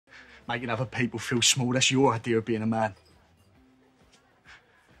Making other people feel small, that's your idea of being a man.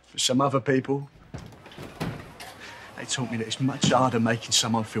 But some other people, they taught me that it's much harder making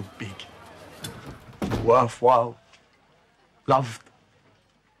someone feel big, worthwhile, loved.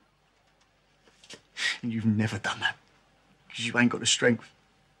 And you've never done that, because you ain't got the strength.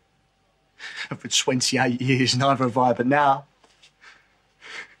 And for 28 years, neither have I, but now...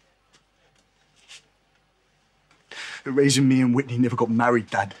 The reason me and Whitney never got married,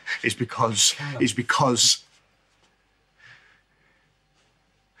 Dad, is because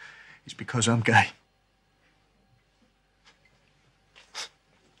I'm gay.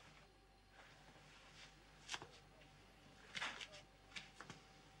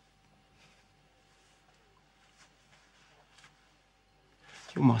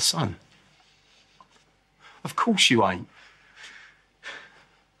 You're my son. Of course you ain't.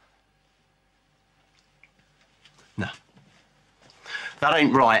 No. That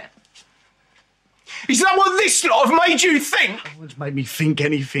ain't right. Is that what this lot have made you think? No one's made me think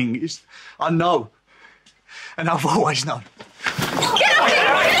anything. I know. And I've always known.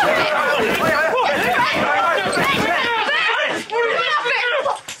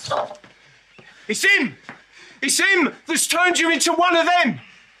 It's him! It's him that's turned you into one of them!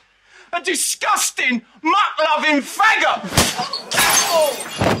 A disgusting, muck-loving faggot!